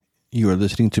You are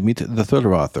listening to Meet the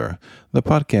Thriller Author, the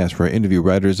podcast where I interview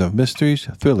writers of mysteries,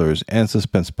 thrillers, and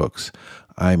suspense books.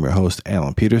 I'm your host,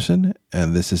 Alan Peterson,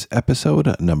 and this is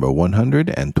episode number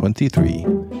 123.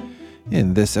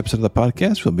 In this episode of the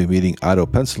podcast, we'll be meeting Otto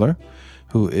Penzler,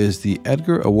 who is the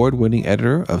Edgar Award-winning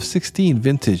editor of 16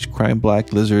 vintage Crime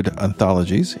Black Lizard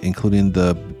anthologies, including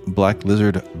the Black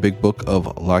Lizard Big Book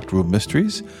of Locked Room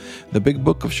Mysteries, the Big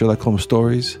Book of Sherlock Holmes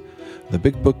Stories, the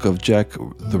Big Book of Jack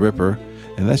the Ripper,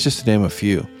 and that's just to name a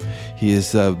few. He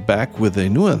is back with a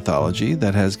new anthology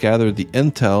that has gathered the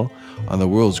intel on the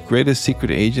world's greatest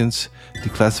secret agents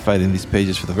declassified in these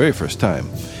pages for the very first time.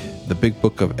 The Big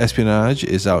Book of Espionage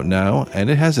is out now, and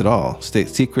it has it all. State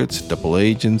secrets, double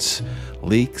agents,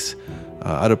 leaks.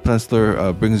 Otto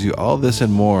Penzler brings you all this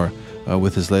and more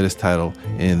with his latest title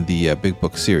in the Big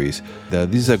Book series.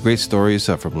 These are great stories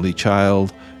from Lee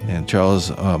Child and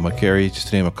Charles McCary, just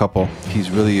to name a couple.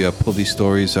 He's really pulled these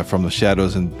stories from the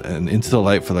shadows and into the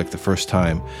light for like the first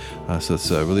time. So it's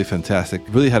really fantastic.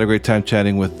 Really had a great time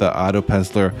chatting with Otto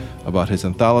Penzler about his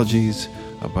anthologies,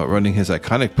 about running his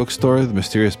iconic bookstore, the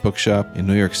Mysterious Bookshop in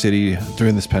New York City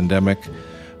during this pandemic.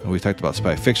 We talked about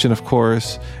spy fiction, of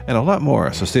course, and a lot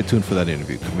more. So stay tuned for that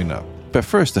interview coming up. But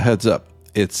first, a heads up.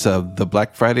 It's the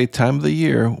Black Friday time of the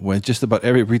year when just about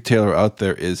every retailer out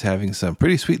there is having some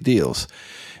pretty sweet deals.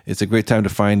 It's a great time to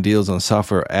find deals on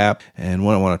software app, and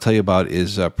one I want to tell you about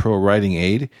is Pro Writing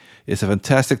Aid. It's a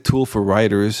fantastic tool for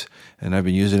writers, and I've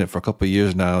been using it for a couple of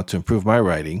years now to improve my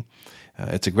writing.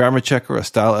 It's a grammar checker, a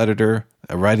style editor,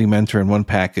 a writing mentor in one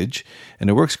package,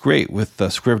 and it works great with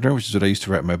Scrivener, which is what I used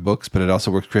to write my books, but it also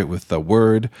works great with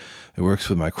Word. It works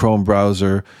with my Chrome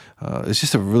browser. It's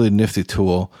just a really nifty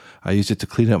tool. I use it to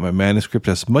clean up my manuscript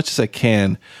as much as I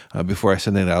can before I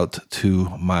send it out to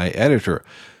my editor.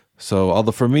 So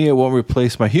although for me it won't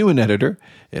replace my human editor,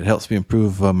 it helps me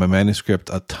improve my manuscript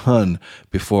a ton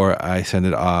before I send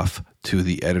it off to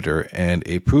the editor and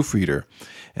a proofreader.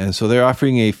 And so they're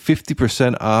offering a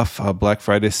 50% off Black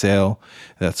Friday sale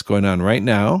that's going on right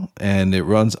now, and it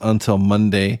runs until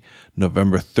Monday,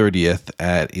 November 30th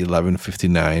at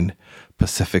 11:59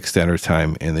 Pacific Standard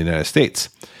Time in the United States.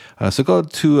 So go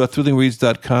to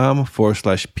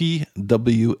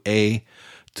thrillingreads.com/PWA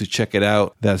to check it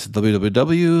out. That's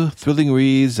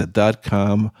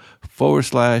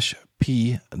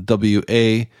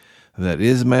www.thrillingreads.com/PWA. That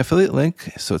is my affiliate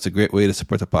link, so it's a great way to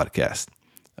support the podcast.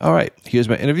 All right, here's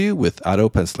my interview with Otto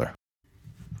Penzler.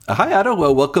 Hi, Otto.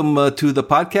 Well, welcome to the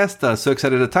podcast. So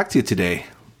excited to talk to you today.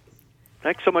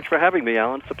 Thanks so much for having me,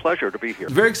 Alan. It's a pleasure to be here.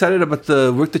 Very excited about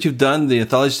the work that you've done, the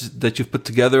anthologies that you've put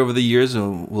together over the years,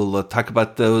 and we'll talk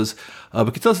about those. But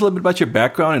can you tell us a little bit about your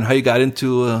background and how you got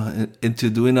into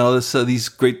doing all this, putting these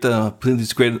great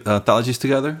anthologies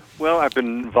together? Well, I've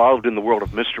been involved in the world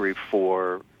of mystery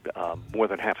for more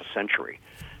than half a century,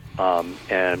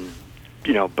 and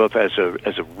both as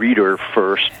a reader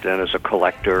first, then as a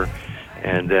collector,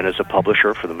 and then as a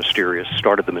publisher for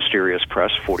started the Mysterious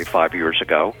Press 45 years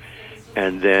ago.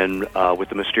 And then with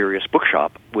the Mysterious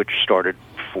Bookshop, which started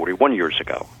 41 years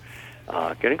ago.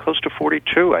 Getting close to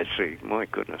 42, I see. My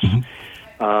goodness.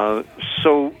 Mm-hmm.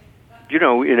 So,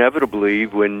 inevitably,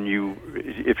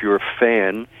 if you're a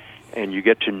fan and you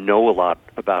get to know a lot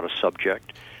about a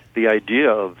subject, the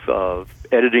idea of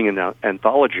editing an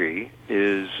anthology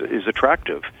is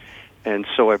attractive. And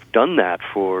so I've done that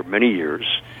for many years.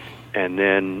 And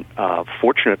then,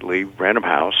 fortunately, Random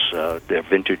House, their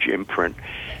vintage imprint,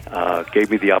 gave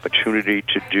me the opportunity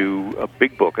to do a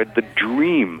big book. The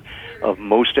dream of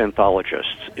most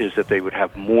anthologists is that they would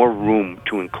have more room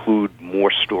to include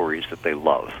more stories that they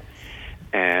love.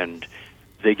 And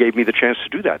they gave me the chance to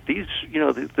do that. These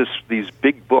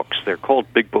big books, they're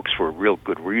called big books for a real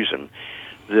good reason.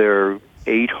 They're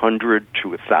 800 to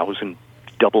 1,000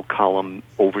 double-column,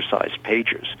 oversized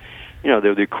pages.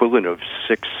 They're the equivalent of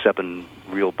 6-7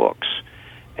 real books.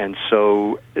 And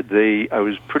so I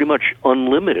was pretty much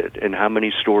unlimited in how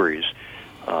many stories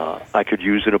I could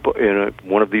use in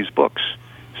one of these books.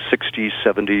 60,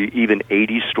 70, even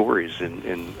 80 stories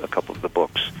in a couple of the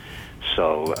books.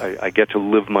 So I get to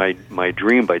live my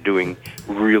dream by doing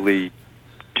really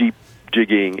deep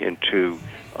digging into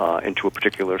a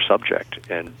particular subject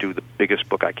and do the biggest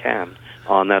book I can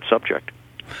on that subject.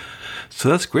 So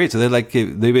that's great. So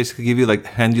they basically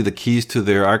hand you the keys to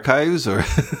their archives, or?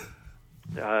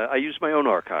 I use my own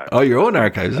archive. Oh, your own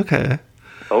archives. Okay.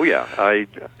 Oh yeah, I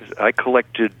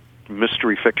collected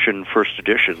mystery fiction first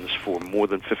editions for more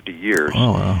than 50 years.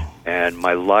 Oh wow! And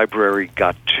my library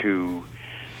got to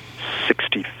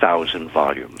 60,000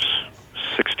 volumes.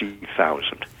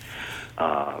 60,000,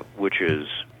 which is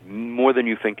more than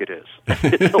you think it is.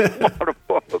 It's a lot of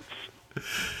books.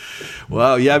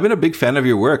 Wow, yeah, I've been a big fan of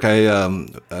your work. I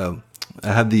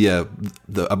had the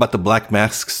about the Black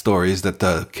Mask stories that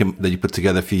that you put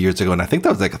together a few years ago, and I think that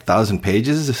was like 1,000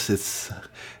 pages.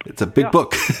 It's a big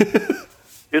book.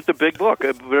 It's a big book.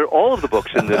 All of the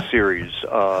books in this series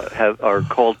are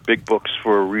called big books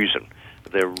for a reason.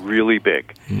 They're really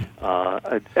big.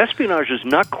 Espionage is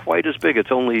not quite as big.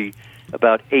 It's only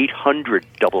about 800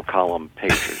 double-column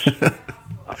pages,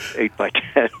 8 by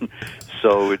 10.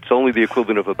 So it's only the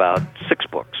equivalent of about 6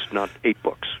 books, not 8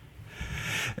 books.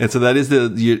 And so that is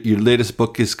your latest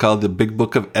book is called The Big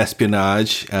Book of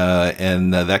Espionage,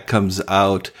 and that comes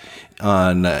out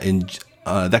on when's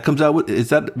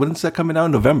that coming out?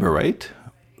 November, right?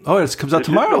 Oh, it comes out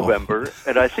tomorrow. It's November,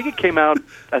 and I think it came out.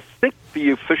 I think the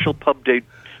official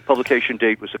publication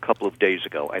date was a couple of days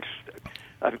ago.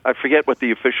 I forget what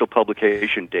the official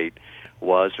publication date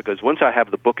was, because once I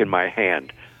have the book in my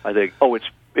hand, I think, oh,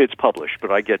 it's published.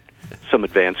 But I get some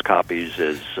advance copies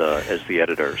as the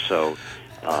editor, so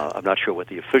I'm not sure what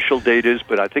the official date is,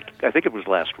 but I think it was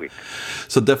last week.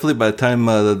 So definitely, by the time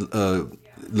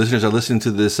listeners are listening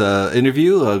to this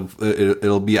interview,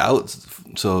 it'll be out.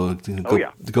 So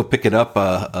go pick it up.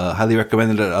 Highly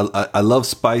recommend it. I love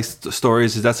spy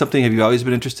stories. Is that something? Have you always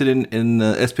been interested in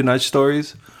espionage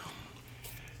stories?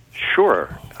 Sure.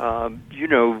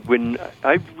 When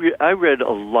I read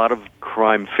a lot of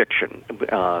crime fiction,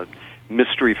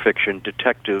 mystery fiction,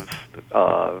 detective,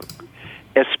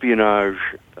 espionage,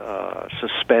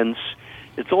 suspense.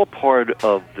 It's all part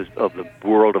of the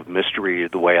world of mystery,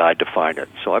 the way I define it.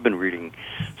 So I've been reading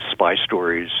spy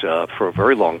stories for a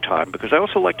very long time, because I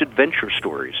also liked adventure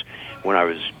stories when I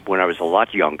was a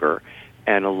lot younger,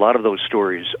 and a lot of those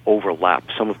stories overlap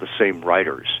some of the same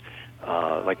writers,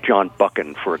 like John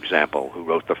Buchan, for example, who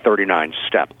wrote the 39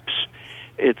 Steps.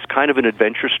 It's kind of an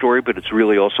adventure story, but it's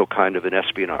really also kind of an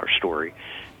espionage story.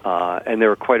 And there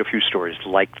are quite a few stories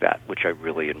like that, which I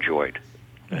really enjoyed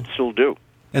and still do.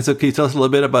 And so can you tell us a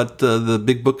little bit about the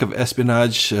Big Book of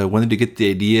Espionage? When did you get the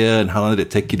idea, and how long did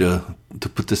it take you to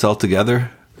put this all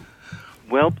together?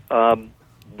 Well,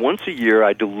 once a year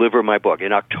I deliver my book.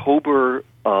 In October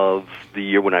of the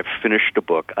year when I've finished a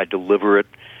book, I deliver it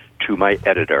to my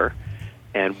editor,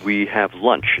 and we have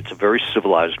lunch. It's a very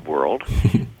civilized world.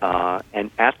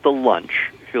 And at the lunch,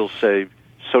 he'll say,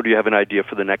 "So do you have an idea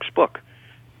for the next book?"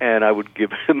 And I would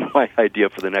give him my idea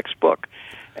for the next book.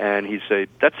 And he'd say,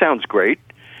 "That sounds great."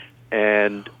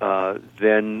 And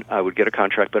then I would get a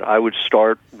contract, but I would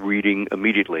start reading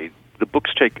immediately. The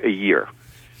books take a year,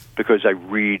 because I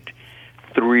read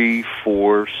 3,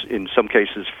 4, in some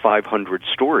cases 500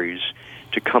 stories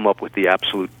to come up with the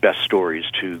absolute best stories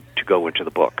to go into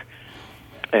the book.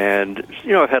 And,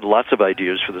 I've had lots of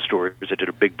ideas for the stories. I did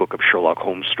a big book of Sherlock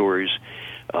Holmes stories,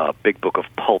 a big book of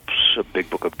pulps, a big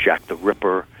book of Jack the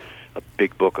Ripper, a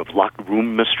big book of locked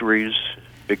room mysteries,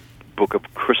 big book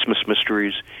of Christmas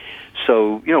mysteries.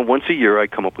 So, once a year I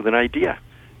come up with an idea.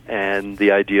 And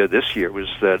the idea this year was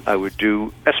that I would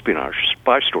do espionage,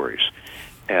 spy stories.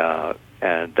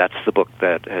 And that's the book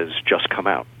that has just come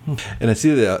out. And I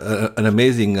see an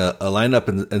amazing lineup,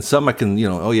 and some I can,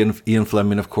 Ian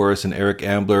Fleming, of course, and Eric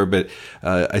Ambler, but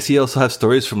I see you also have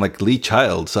stories from like Lee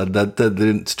Child, so that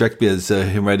didn't strike me as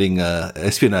him writing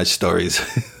espionage stories.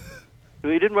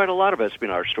 He didn't write a lot of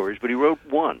espionage stories, but he wrote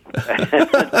one.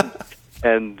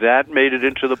 And that made it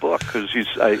into the book, because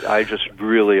I just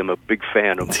really am a big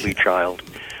fan of Lee Child,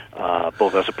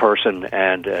 both as a person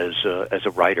and as a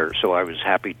writer. So I was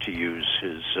happy to use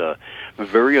his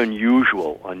very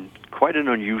unusual, quite an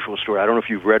unusual story. I don't know if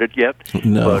you've read it yet,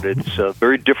 no. But it's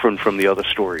very different from the other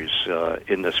stories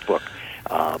in this book.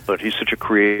 But he's such a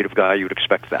creative guy, you would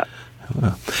expect that.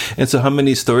 Wow. And so how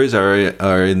many stories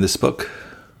are in this book?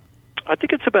 I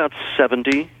think it's about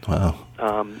 70. Wow.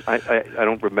 I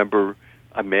don't remember.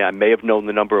 I may have known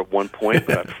the number at one point,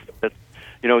 but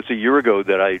it's a year ago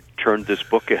that I turned this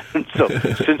book in. So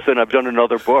since then, I've done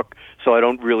another book, so I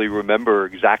don't really remember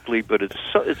exactly, but it's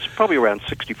probably around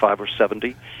 65 or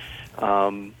 70.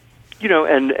 And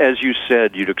as you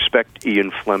said, you'd expect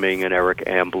Ian Fleming and Eric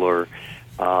Ambler,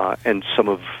 and some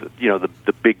of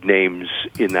the big names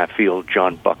in that field,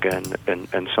 John Buchan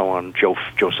and so on,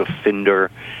 Joseph Finder.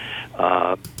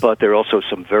 But there are also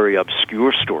some very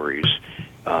obscure stories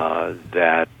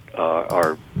that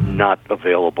are not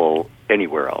available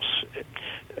anywhere else.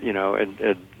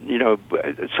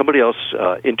 Somebody else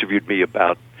interviewed me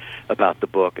about the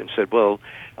book and said, "Well,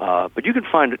 but you can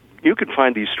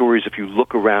find these stories if you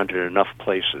look around in enough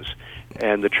places."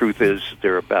 And the truth is,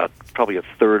 there are about probably a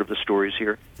third of the stories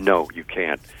here. No, you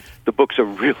can't. The books are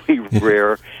really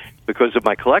rare because of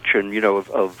my collection,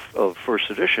 of first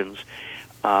editions.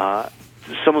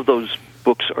 Some of those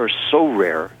books are so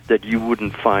rare that you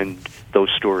wouldn't find those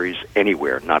stories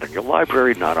anywhere, not in your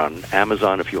library, not on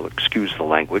Amazon, if you'll excuse the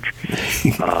language,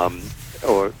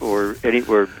 or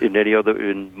anywhere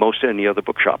in most any other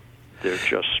bookshop. They're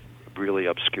just really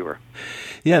obscure.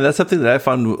 Yeah, that's something that I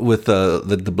found with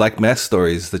the Black Mask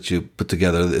stories that you put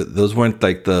together. Those weren't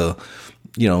like the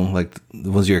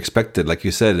ones you expected. Like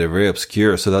you said, they're very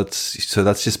obscure. So that's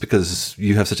just because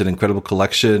you have such an incredible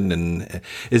collection. And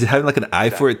is it having like an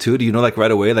eye for it too? Do you know like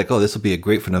right away, like, oh, this will be a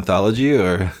great for an anthology,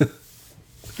 or?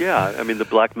 Yeah, I mean, the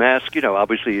Black Mask,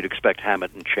 obviously you'd expect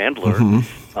Hammett and Chandler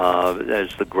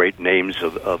as the great names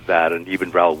of that, and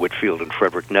even Raoul Whitfield and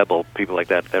Frederick Nebel, people like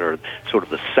that are sort of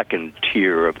the second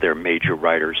tier of their major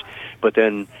writers. But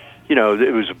then,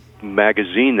 it was a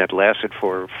magazine that lasted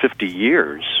for 50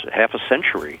 years, half a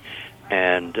century,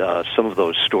 and some of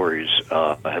those stories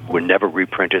were never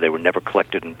reprinted, they were never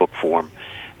collected in book form,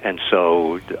 and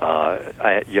so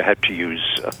you had to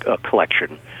use a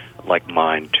collection like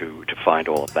mine to find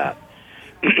all of that.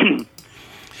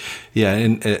 Yeah,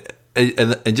 and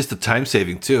just the time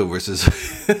saving too, versus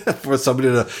for somebody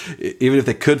to, even if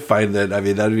they could find that, I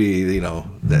mean, that'd be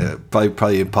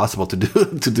probably impossible to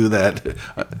do that.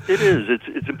 It is.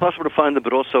 It's impossible to find them,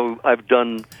 but also I've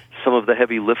done some of the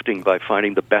heavy lifting by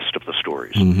finding the best of the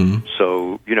stories. Mm-hmm.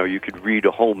 So you could read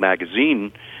a whole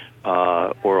magazine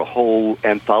or a whole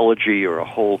anthology or a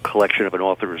whole collection of an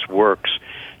author's works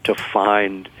to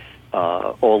find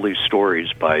all these stories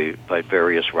by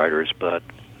various writers, but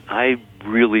I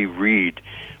really read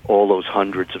all those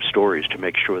hundreds of stories to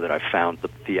make sure that I found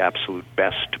the absolute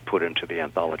best to put into the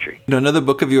anthology. Another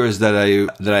book of yours that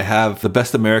I have, the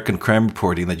Best American Crime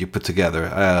Reporting, that you put together.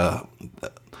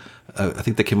 I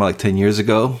think that came out like 10 years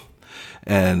ago.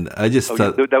 And I just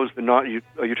thought that was the non.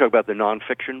 Are you talking about the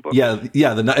nonfiction book? Yeah.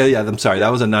 I'm sorry,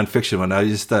 that was a nonfiction one. I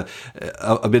just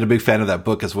I've been a big fan of that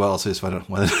book as well. So I just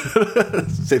want to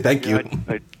say thank you.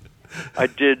 I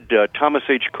did. Thomas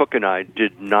H. Cook and I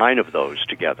did 9 of those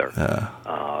together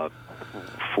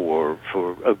for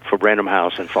Random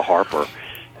House and for Harper,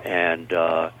 and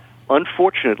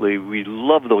unfortunately, we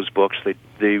love those books.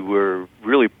 We were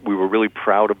really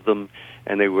proud of them,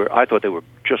 and I thought they were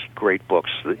just great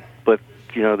books. But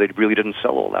they really didn't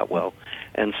sell all that well,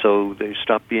 and so they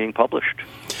stopped being published.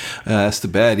 That's too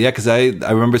bad. Yeah, because I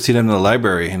remember seeing them in the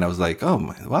library, and I was like,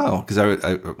 oh wow, because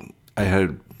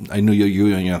I knew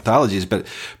you and your anthologies, but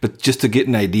just to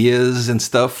getting ideas and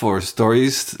stuff or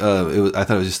stories, I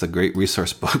thought it was just a great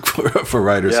resource book for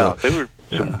writers. Yeah, there were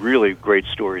some really great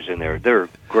stories in there. There are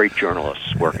great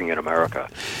journalists working in America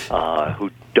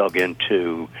who dug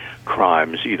into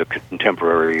crimes, either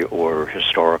contemporary or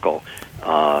historical,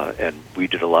 and we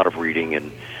did a lot of reading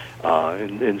in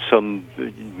some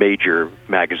major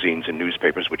magazines and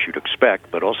newspapers, which you'd expect,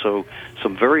 but also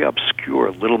some very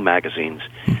obscure little magazines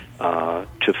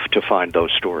to find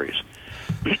those stories.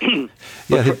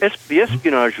 But the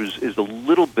espionage is a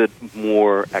little bit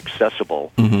more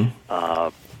accessible,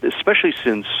 especially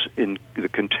since in the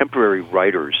contemporary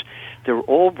writers, they're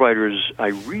all writers I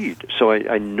read, so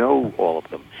I know all of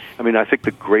them. I mean, I think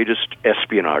the greatest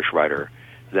espionage writer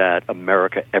that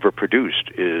America ever produced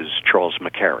is Charles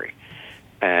McCary.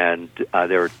 And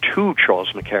there are 2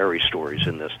 Charles McCary stories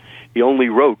in this. He only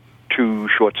wrote 2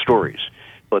 short stories,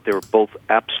 but they were both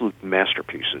absolute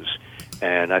masterpieces.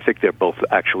 And I think they're both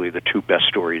actually the 2 best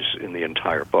stories in the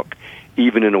entire book,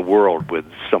 even in a world with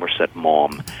Somerset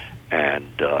Maugham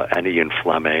and Ian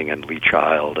Fleming and Lee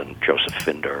Child and Joseph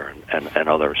Finder and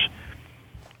others.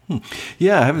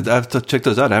 Yeah, I have to check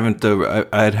those out. I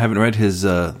haven't read his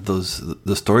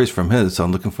the stories from his, so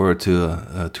I'm looking forward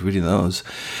to reading those.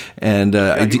 And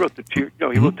he wrote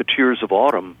the Tears of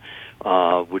Autumn,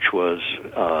 which was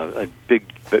a big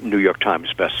New York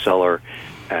Times bestseller,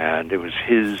 and it was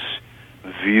his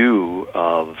view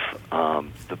of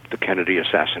the Kennedy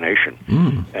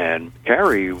assassination. And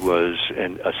Carey was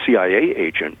a CIA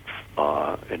agent,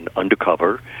 an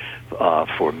undercover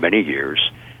for many years,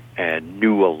 and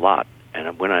knew a lot.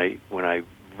 And when I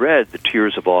read The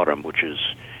Tears of Autumn, which is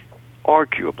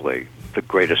arguably the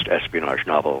greatest espionage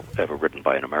novel ever written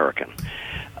by an American,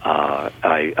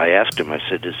 I asked him, I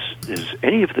said, is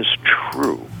any of this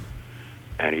true?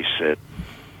 And he said,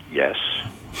 yes.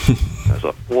 I was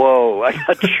like, whoa, I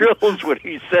got chills when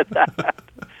he said that.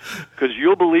 Because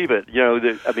you'll believe it.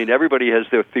 Everybody has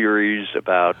their theories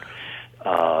about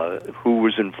who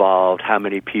was involved, how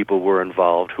many people were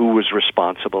involved, who was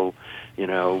responsible.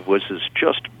 Was this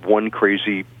just one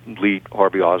crazy Lee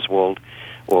Harvey Oswald,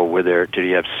 or did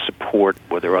he have support?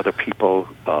 Were there other people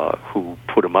who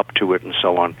put him up to it, and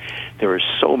so on? There are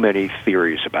so many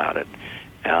theories about it.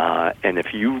 And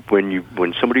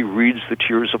when somebody reads The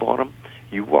Tears of Autumn,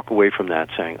 you walk away from that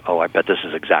saying, "Oh, I bet this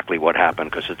is exactly what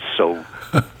happened," because it's so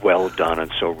well done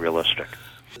and so realistic.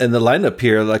 And the lineup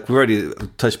here, like we already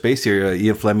touched base here,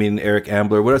 Ian Fleming, Eric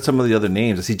Ambler. What are some of the other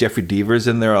names? I see Jeffrey Devers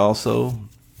in there also.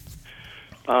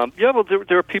 Yeah, well,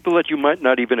 there are people that you might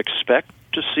not even expect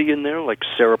to see in there, like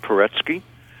Sarah Paretsky.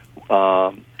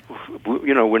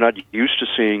 We're not used to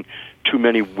seeing too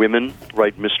many women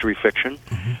write mystery fiction,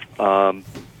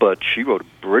 but she wrote a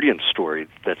brilliant story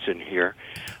that's in here.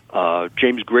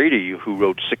 James Grady, who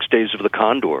wrote 6 Days of the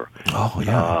Condor. Oh,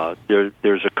 yeah.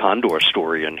 There's a Condor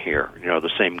story in here, the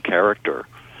same character.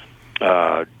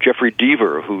 Jeffrey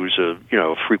Deaver, who's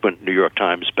a frequent New York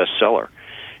Times bestseller,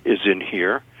 is in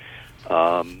here.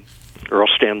 Earl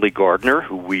Stanley Gardner,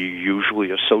 who we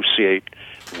usually associate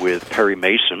with Perry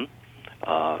Mason.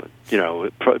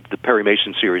 The Perry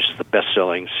Mason series is the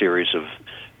best-selling series of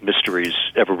mysteries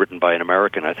ever written by an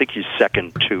American. I think he's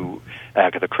second to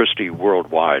Agatha Christie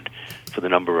worldwide for the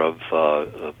number of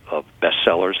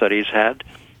bestsellers that he's had,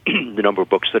 the number of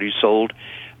books that he's sold.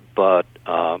 But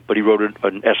he wrote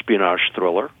an espionage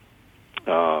thriller.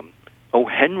 O.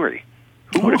 Henry.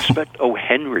 Who would expect O.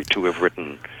 Henry to have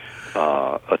written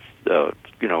an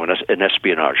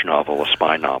espionage novel, a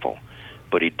spy novel?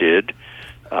 But he did.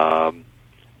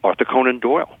 Arthur Conan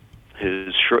Doyle.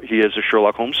 He has a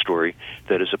Sherlock Holmes story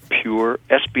that is a pure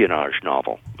espionage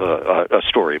novel, a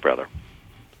story rather.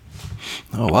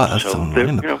 Oh wow, that's so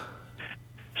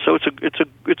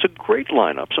it's a great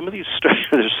lineup. Some of these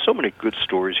there's so many good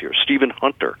stories here. Stephen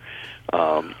Hunter,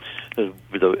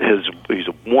 he's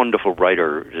a wonderful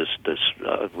writer.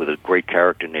 With a great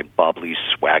character named Bob Lee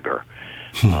Swagger,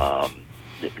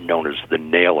 known as the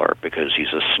Nailer because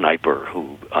he's a sniper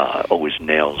who always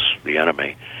nails the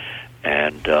enemy.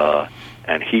 And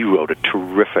he wrote a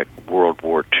terrific World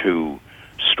War II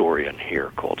story in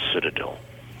here called Citadel.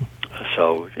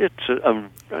 So it's I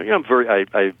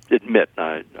admit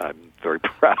I'm very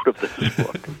proud of this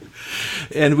book.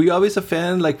 And were you always a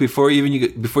fan? Like before you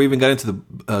even got into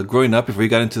the growing up, before you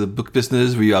got into the book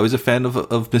business, were you always a fan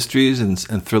of mysteries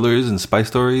and thrillers and spy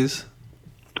stories?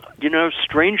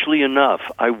 Strangely enough,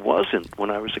 I wasn't when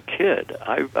I was a kid.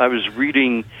 I was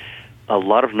reading a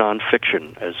lot of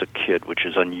nonfiction as a kid, which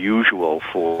is unusual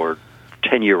for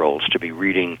 10-year-olds to be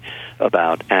reading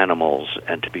about animals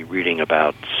and to be reading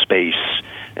about space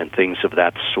and things of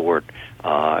that sort.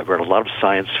 I read a lot of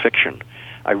science fiction.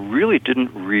 I really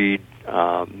didn't read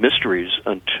mysteries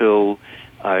until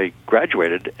I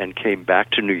graduated and came back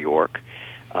to New York,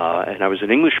 and I was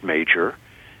an English major.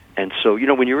 And so,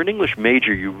 when you're an English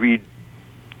major, you read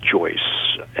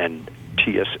Joyce and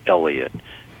T.S. Eliot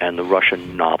and the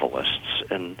Russian novelists,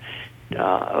 and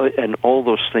all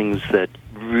those things that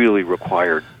really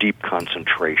require deep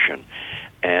concentration.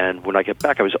 And when I get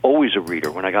back, I was always a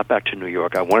reader. When I got back to New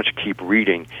York, I wanted to keep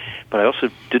reading, but I also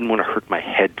didn't want to hurt my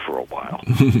head for a while.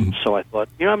 So I thought,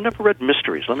 I've never read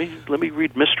mysteries. Let me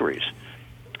read mysteries.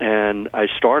 And I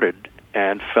started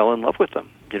and fell in love with them.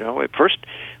 At first,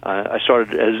 I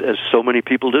started as so many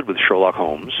people did with Sherlock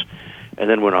Holmes, and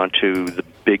then went on to the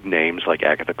big names like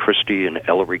Agatha Christie and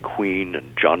Ellery Queen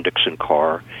and John Dixon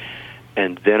Carr.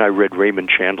 And then I read Raymond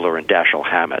Chandler and Dashiell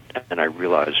Hammett, and I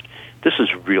realized this is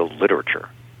real literature.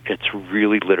 It's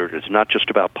really literature. It's not just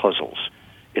about puzzles.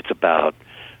 It's about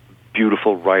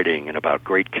beautiful writing and about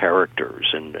great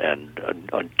characters and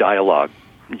dialogue,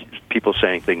 people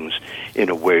saying things in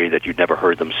a way that you'd never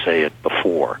heard them say it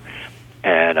before.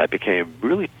 And I became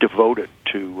really devoted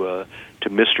to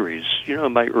mysteries,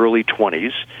 in my early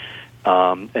 20s,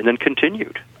 and then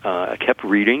continued. I kept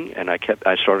reading, and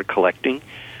I started collecting,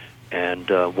 and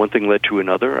one thing led to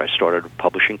another. I started a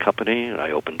publishing company, and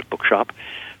I opened a bookshop.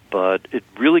 But it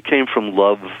really came from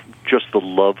just the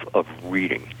love of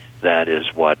reading. That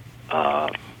is what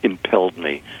impelled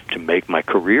me to make my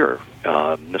career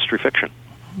mystery fiction.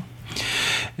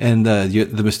 And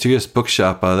the Mysterious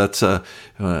Bookshop, that's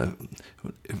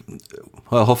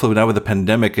well, hopefully now with the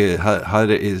pandemic, how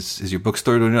is your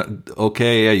bookstore doing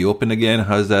okay? Are you open again?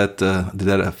 How's that? Did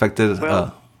that affect it?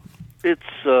 Well, it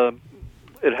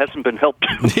hasn't been helped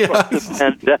by the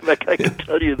pandemic, I can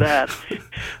tell you that.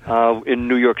 In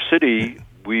New York City,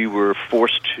 we were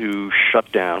forced to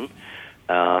shut down.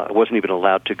 I wasn't even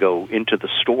allowed to go into the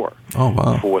store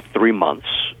for 3 months,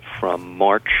 from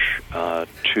March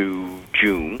to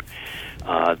June.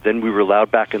 Then we were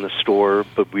allowed back in the store,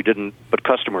 but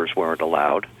customers weren't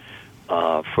allowed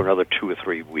for another 2 or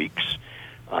 3 weeks.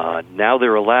 Now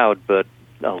they're allowed, but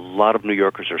a lot of New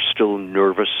Yorkers are still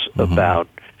nervous about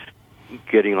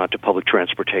getting onto public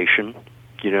transportation.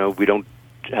 We don't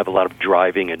have a lot of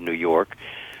driving in New York.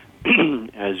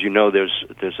 As you know,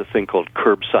 there's a thing called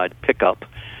curbside pickup,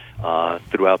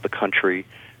 throughout the country,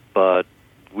 but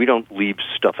we don't leave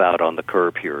stuff out on the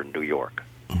curb here in New York.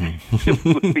 It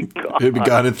would be gone. It'd be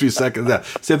gone in 3 seconds. Yeah.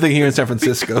 Same thing here in San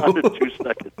Francisco. Gone in 2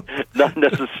 seconds. Not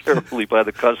necessarily by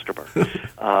the customer.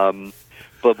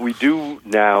 But we do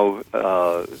now,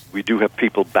 we do have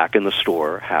people back in the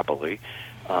store, happily.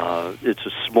 It's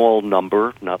a small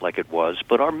number, not like it was,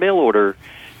 but our mail order,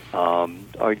 we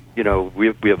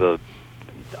have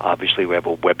obviously we have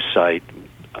a website,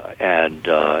 and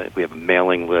we have a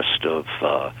mailing list of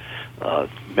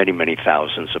many, many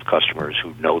thousands of customers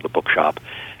who know the bookshop.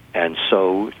 And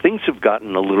so things have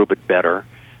gotten a little bit better,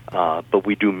 but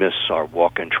we do miss our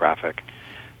walk-in traffic.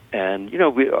 And,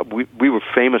 we were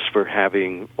famous for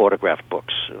having autographed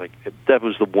books. Like, that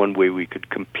was the one way we could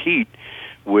compete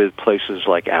with places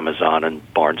like Amazon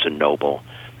and Barnes & Noble.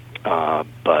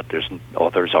 But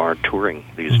authors aren't touring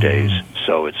these days,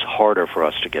 so it's harder for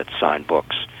us to get signed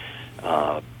books.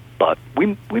 But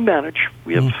we manage.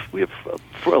 We have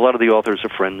for a lot of the authors are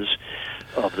friends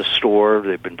of the store.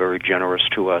 They've been very generous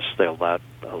to us. They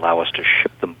allow us to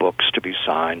ship them books to be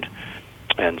signed,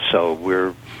 and so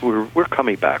we're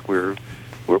coming back. We're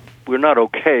not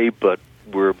okay, but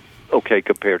we're okay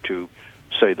compared to,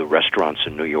 say, the restaurants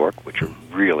in New York, which are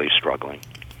really struggling.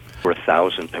 We're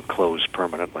 1,000 have closed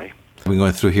permanently. We're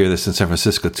going through here. This in San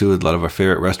Francisco too. A lot of our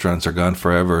favorite restaurants are gone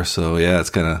forever. So yeah, it's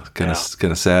kind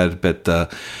of sad. But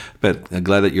I'm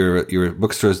glad that your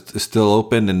bookstore is still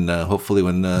open, and hopefully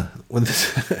when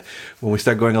we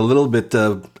start going a little bit,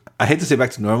 I hate to say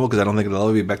back to normal because I don't think it'll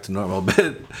ever be back to normal,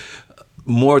 but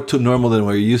more to normal than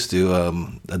we're used to.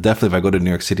 Definitely, if I go to New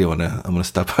York City, I'm gonna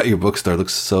stop by your bookstore. It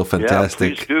looks so fantastic.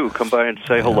 Yeah, please do come by and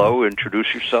say hello,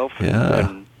 introduce yourself. Yeah.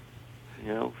 And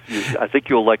I think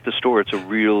you'll like the store. It's a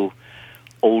real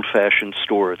old-fashioned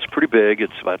store. It's pretty big.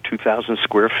 It's about 2,000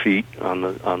 square feet on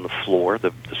the floor,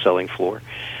 the selling floor,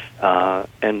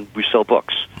 and we sell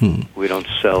books. We don't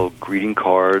sell greeting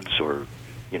cards or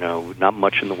not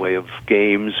much in the way of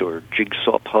games or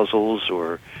jigsaw puzzles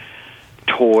or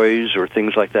toys or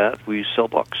things like that. We sell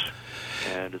books,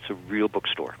 and it's a real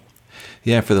bookstore.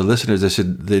 Yeah, for the listeners,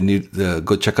 they need to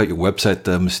go check out your website,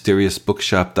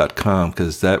 mysteriousbookshop.com,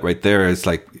 because that right there is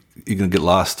like you're gonna get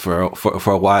lost for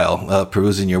a while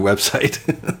perusing your website.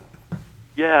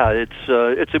 Yeah, it's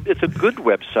a good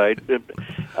website.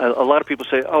 A lot of people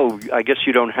say, "Oh, I guess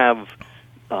you don't have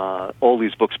all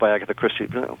these books by Agatha Christie."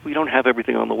 No, we don't have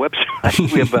everything on the website.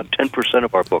 We have about 10%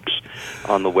 of our books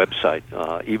on the website.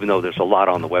 Even though there's a lot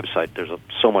on the website, there's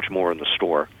so much more in the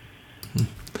store.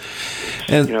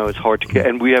 And it's hard to get,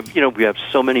 and we have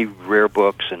so many rare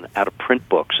books and out of print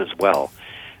books as well,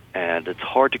 and it's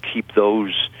hard to keep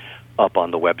those up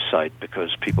on the website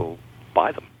because people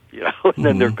buy them, and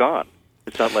then they're gone.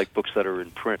 It's not like books that are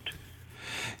in print.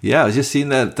 Yeah, I was just seeing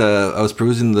that. I was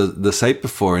perusing the site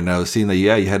before, and I was seeing that.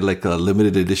 Yeah, you had like a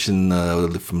limited edition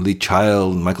from Lee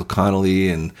Child and Michael Connelly,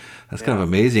 and that's kind of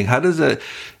amazing. How does that?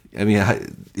 I mean,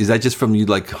 is that just from you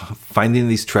like finding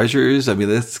these treasures? I mean,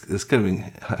 that's kind of.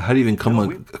 How do you even come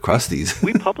across these?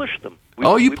 We publish them.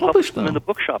 You publish them in the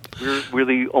bookshop. We're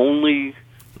the only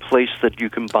place that you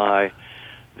can buy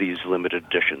these limited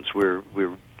editions. We've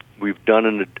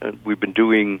been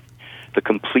doing the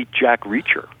complete Jack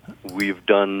Reacher. We've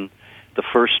done the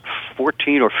first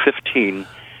 14 or 15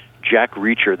 Jack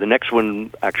Reacher. The next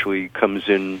one actually comes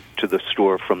in to the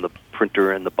store from the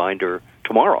printer and the binder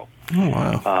tomorrow. Oh,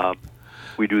 wow.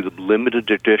 We do the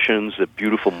limited editions, the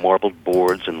beautiful marbled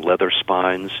boards and leather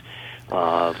spines.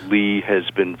 Lee has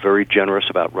been very generous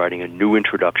about writing a new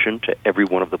introduction to every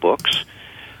one of the books.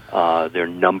 They're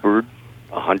numbered,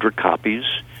 100 copies,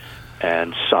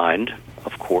 and signed,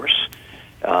 of course.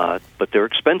 But they're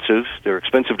expensive. They're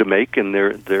expensive to make, and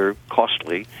they're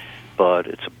costly. But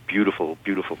it's a beautiful,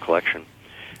 beautiful collection.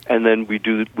 And then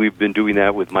we've been doing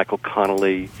that with Michael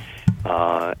Connelly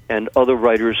and other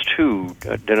writers too,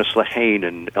 Dennis Lehane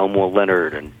and Elmore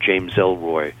Leonard and James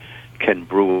Ellroy, Ken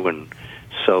Bruin.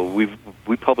 So we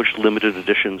publish limited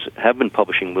editions, have been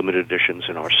publishing limited editions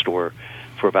in our store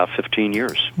for about 15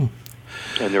 years.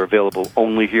 And they're available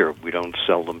only here. We don't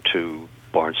sell them to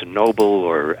Barnes & Noble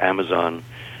or Amazon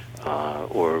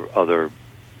or other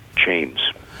chains.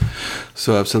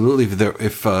 So absolutely,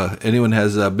 if anyone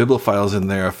has bibliophiles in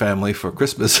their family for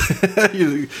Christmas,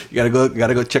 you gotta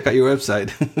go check out your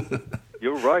website.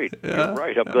 You're right. Yeah. You're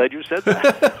right. I'm glad you said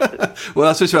that. Well,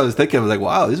 that's what I was thinking. I was like,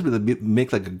 wow, this would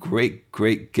make like a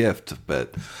great gift.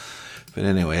 But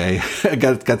anyway, I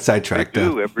got sidetracked. We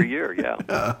do every year,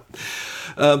 yeah.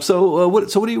 So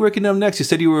what are you working on next? You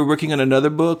said you were working on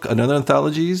another book, another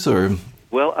anthologies, or?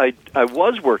 Well, I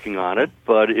was working on it,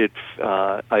 but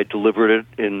I delivered it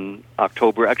in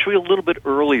October, actually a little bit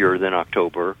earlier than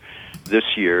October this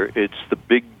year. It's the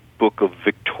Big Book of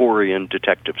Victorian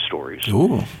Detective Stories.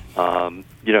 Ooh.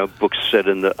 Books set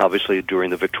obviously during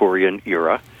the Victorian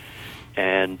era.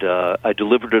 And I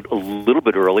delivered it a little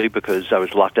bit early because I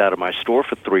was locked out of my store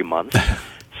for 3 months.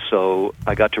 So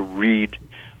I got to read.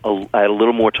 I had a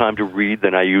little more time to read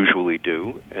than I usually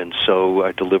do, and so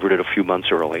I delivered it a few months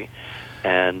early.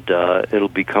 And it'll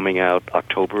be coming out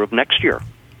October of next year.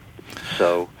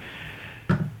 So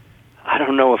I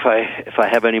don't know if I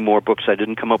have any more books. I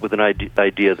didn't come up with an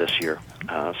idea this year,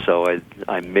 so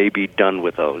I may be done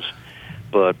with those.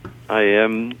 But I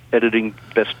am editing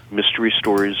Best Mystery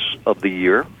Stories of the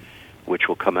Year, which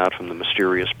will come out from the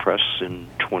Mysterious Press in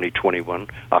 2021,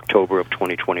 October of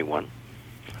 2021.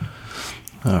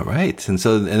 All right. And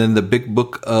then the Big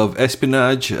Book of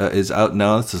Espionage is out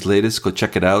now. It's his latest. Go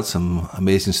check it out. Some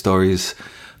amazing stories.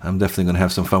 I'm definitely going to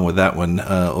have some fun with that one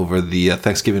over the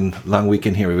Thanksgiving long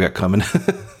weekend here we got coming.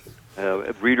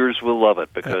 Readers will love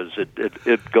it because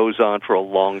it goes on for a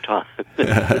long time.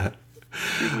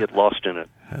 You can get lost in it.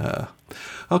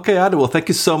 Okay, Otto. Well, thank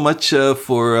you so much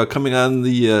for coming on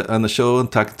the show and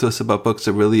talking to us about books.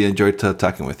 I really enjoyed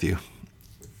talking with you.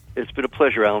 It's been a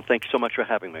pleasure, Alan. Thank you so much for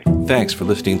having me. Thanks for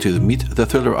listening to the Meet the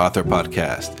Thriller Author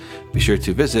podcast. Be sure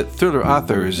to visit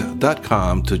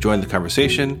thrillerauthors.com to join the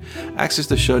conversation, access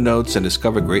the show notes, and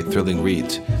discover great thrilling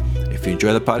reads. If you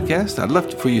enjoy the podcast, I'd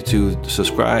love for you to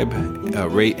subscribe,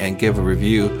 rate, and give a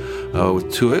review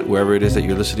to it, wherever it is that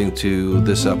you're listening to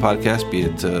this podcast, be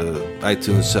it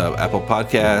iTunes, Apple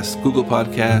Podcasts, Google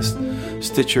Podcasts,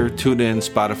 Stitcher, TuneIn,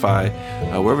 Spotify,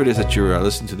 wherever it is that you're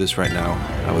listening to this right now.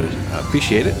 I would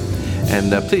appreciate it.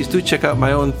 And please do check out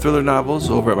my own thriller novels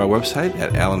over at my website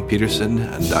at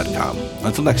alanpeterson.com.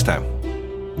 Until next time.